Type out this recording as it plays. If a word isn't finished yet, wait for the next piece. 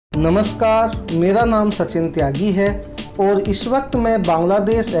नमस्कार, मेरा नाम सचिन त्यागी है और इस वक्त मैं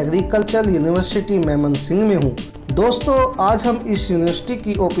बांग्लादेश एग्रीकल्चरल यूनिवर्सिटी मेमनसिंह में हूँ। दोस्तों, आज हम इस यूनिवर्सिटी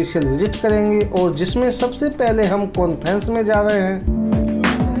की ऑफिशियल विजिट करेंगे और जिसमें सबसे पहले हम कॉन्फ्रेंस में जा रहे हैं।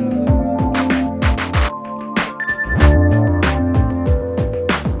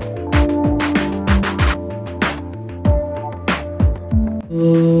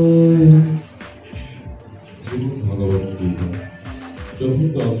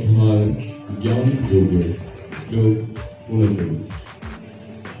 चतुर्थ अध्याय ज्ञान योग श्लोक 39।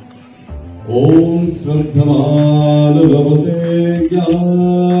 ओम श्रद्धमान लभते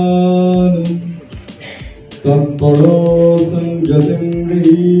ज्ञान तत्परो संयतिन्द्रिय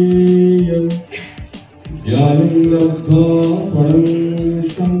ज्ञानं लब्ध्वा परं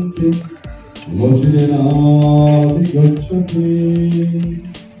शान्ति मोक्षेनाधिगच्छति।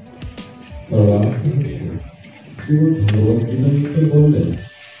 ভগবদ্গীতা বললেন,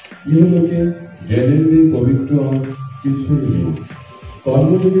 ইহলোকে জ্ঞানেন্দ্রিয় পবিত্র আর কিছুই নেই।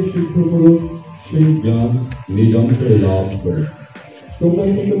 কর্মযোগে সিদ্ধ পুরুষ সেই জ্ঞান নিজ অন্তরে লাভ করে। তোমরা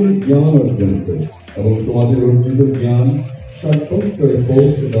সকলে জ্ঞান অর্জন করো এবং তোমাদের অর্জিত জ্ঞান সর্বস্তরে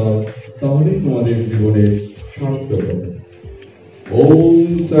পৌঁছে দাও, তাহলে তোমাদের জীবনে সার্থক হবে। ওম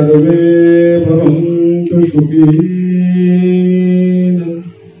সর্বে ভবন্তু সুখীন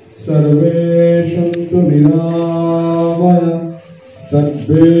सर्वे सन्तु निरामया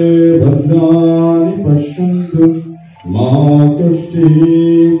सर्वे भद्राणि पश्यन्तु मा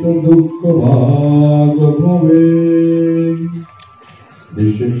कश्चित् दुःखभाग् भवेत्।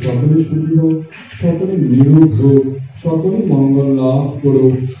 বিশ্বের সকলে সুখী হোক, সকলে নিরোগ হোক, সকলে মঙ্গল লাভ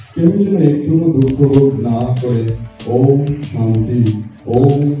করুক, কেউ যেন একটু দুঃখ ভোগ না করে। ওম শান্তি,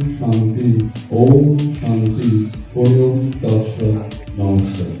 ओम शांति, ओम शांति, ओम तत्सत।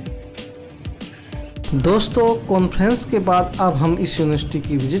 नमस्कार। दोस्तों, कॉन्फ्रेंस के बाद अब हम इस यूनिवर्सिटी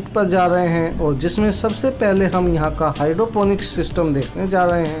की विजिट पर जा रहे हैं और जिसमें सबसे पहले हम यहाँ का हाइड्रोपोनिक्स सिस्टम देखने जा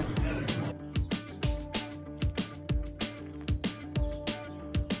रहे हैं।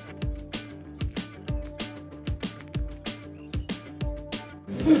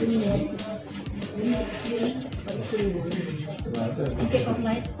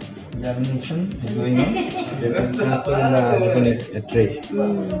 Examination is going on. They will transfer in the hydroponic tray.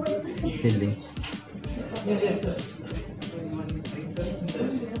 Seedling.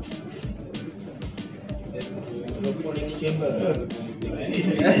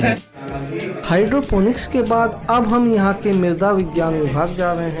 Hydroponics के बाद अब हम यहाँ के मृदा विज्ञान विभाग जा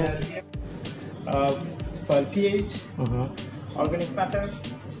रहे हैं। Soil pH, organic matter,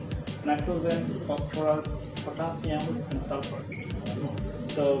 nitrogen, phosphorus, potassium, and sulfur.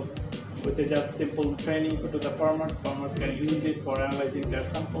 So, with a just simple training to the farmers can use it for analyzing their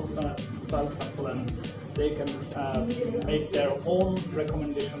sample, soil sample, and they can make their own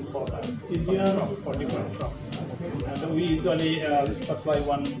recommendation for crops, for different crops. And we usually supply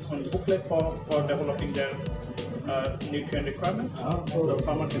one booklet for developing their nutrient requirement, so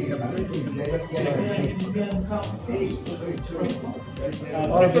farmer can get it.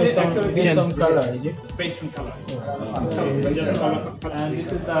 Based on color, is it? Based on color. Just color. And this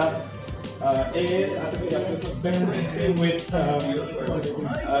is the AS with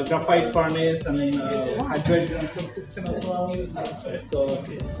graphite furnace and hydration system as well. So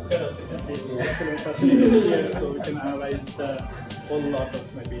this excellent facility here, so we can analyze the whole lot of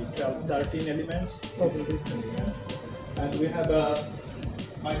maybe 12, 13 elements. And we have a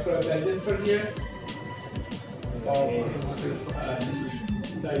micro digester here for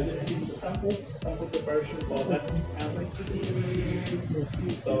digesting the samples, sample preparation for that analysis.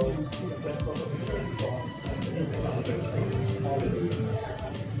 So that's what we learn for.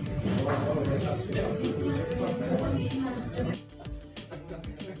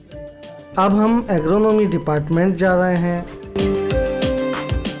 अब हम agronomy department जा रहे हैं।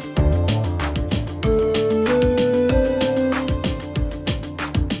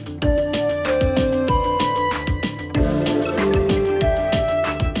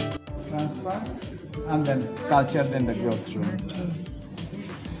 And then culture, then the growth room.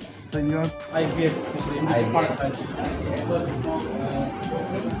 So your IVF, especially in the part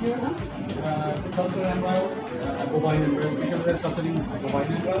culture and well, bovine and especially the culturing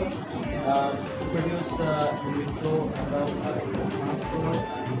bovine and well, to produce in vitro and well,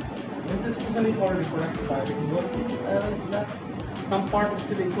 this is especially for reproductive biotechnology. Some part is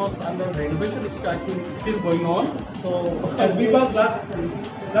still in course under renovation is still going on. So as because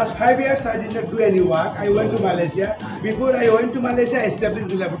last 5 years I did not do any work. I went to Malaysia. Before I went to Malaysia, I established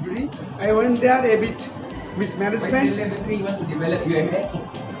the laboratory. I went there a bit mismanagement. You want to develop UMS?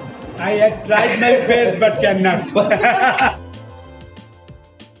 I had tried my best but cannot.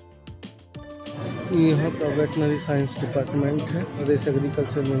 यहाँ का veterinary science department है प्रदेश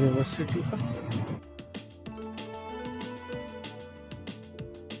agriculture university का।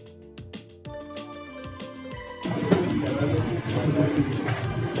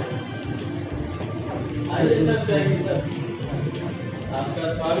 आपका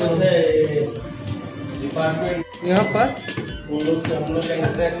स्वागत है department. यहाँ पर उन लोग से हम लोग का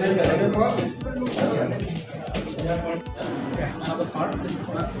इंटरेक्शन करेंगे। Now the part, this is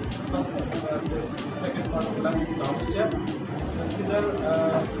one, first, second part of the downstairs. Consider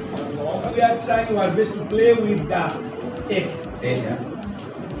We are trying our best to play with the egg.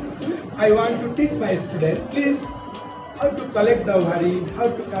 I want to teach my student, please, how to collect the ovary, how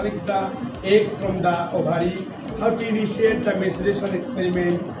to collect the egg from the ovary, how to initiate the maturation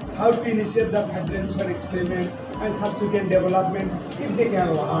experiment, how to initiate the fertilization experiment, and subsequent development. If they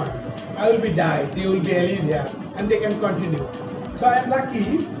can learn, I will be died, they will be alive here, and they can continue. So I am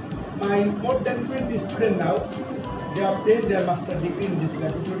lucky, my more than 20 students now, they obtained their master degree in this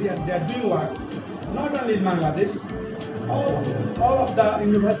laboratory and they are doing work, not only in Bangladesh, all of the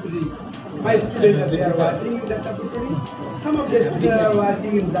university. My students, they are working in that laboratory. Some of the students are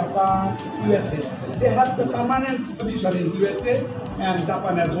working in Japan, USA. They have the permanent position in USA and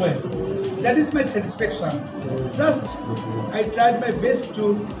Japan as well. That is my satisfaction. Just I tried my best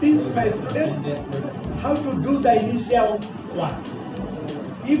to teach my students how to do the initial work.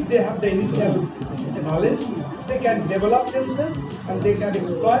 If they have the initial knowledge, they can develop themselves and they can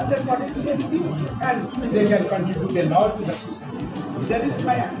exploit their potentiality and they can contribute a lot to the society. That is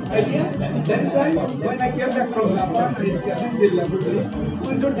my idea. That is why when I came back from Japan, I established the laboratory.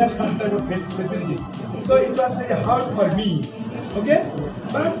 We don't have such type of facilities. So it was very hard for me. Okay?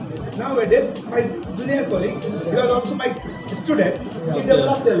 But nowadays, my junior colleague, he was also my student, he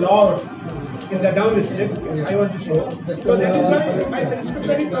developed a lot in the downstream. I want to show. So that is why my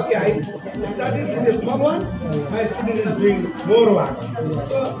satisfaction is okay. I started with a small one, my student is doing more work.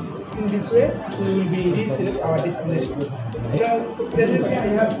 So in this way, we will be reaching our destination. So presently I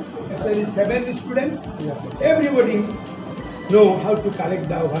have actually 7 students. Everybody know how to collect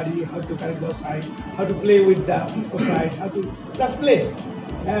the ovary, how to collect the oocyte, how to play with the oocyte, how to just play.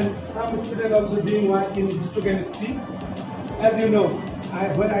 And some students also doing work in histochemistry. As you know,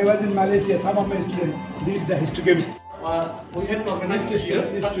 when I was in Malaysia, some of my students did the histochemistry. we had to organize this here.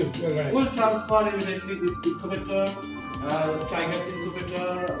 We'll transfer immediately this incubator, Tiger's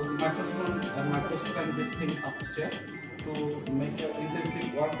incubator, microscope and this thing is upstairs to make an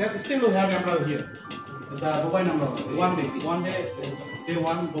intensive work. There still we have number here. The mobile number. One day, day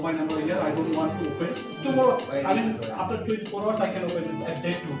one mobile number here. I don't want to open. Tomorrow, I mean after 24 hours I can open it at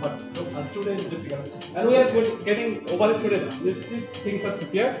day 2, but today is difficult. And we are getting over it today. You see, things are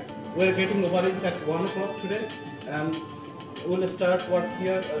prepared. We are getting over it at 1 o'clock today, and we'll start work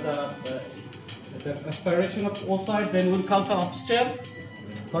here. The aspiration of oocyte, then we'll culture upstairs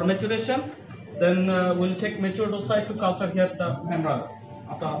for maturation. Then we'll take matured oocyte to culture here at the membrane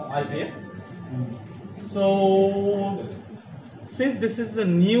after IVF. So since this is a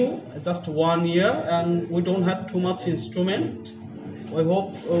new, just 1 year, and we don't have too much instrument, I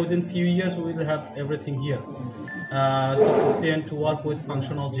hope within few years we will have everything here sufficient to work with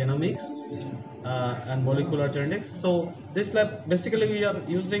functional genomics and molecular genetics. So this lab basically we are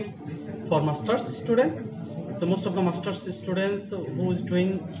using for master's student. So most of the master's students who is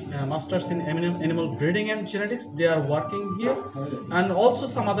doing masters in animal breeding and genetics, they are working here, and also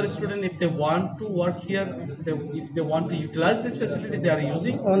some other students, if they want to work here, if they want to utilize this facility, they are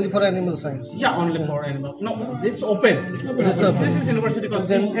using. Only for animal science? Yeah, only for animal. No, this is open. This is university college.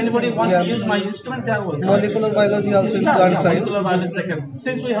 If anybody want to use my instrument, they are welcome. Molecular biology also in plant science? Molecular biology they can.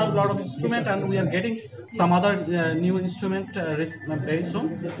 Since we have a lot of instrument and we are getting some other new instrument very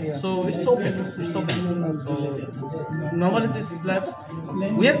soon, so it's open. It's open. So normally this lab,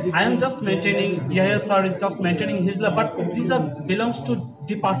 I am just maintaining. Yes, sir is just maintaining his lab, but these are belongs to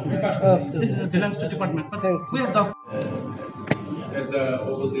department. This is belongs to department. But we are just. At the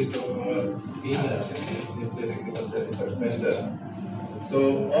opposite of Nuclear Agriculture Research Center.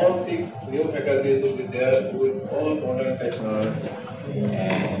 So all 6 new faculties will be there with all modern technology.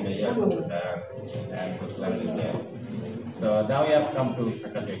 So now we have come to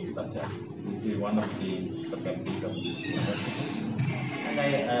faculty agriculture. This is one of the faculties of the university. And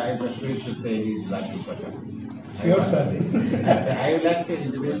I was going to say this is agriculture. Sure, sir. I would like to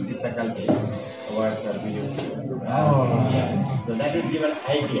introduce the faculty towards the video. Yeah. So that will give an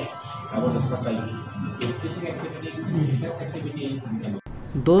idea about the faculty. Teaching activities, research activities.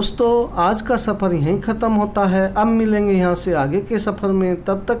 दोस्तों आज का सफ़र यहीं ख़त्म होता है। अब मिलेंगे यहाँ से आगे के सफ़र में।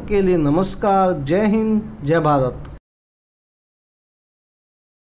 तब तक के लिए नमस्कार। जय हिंद, जय भारत।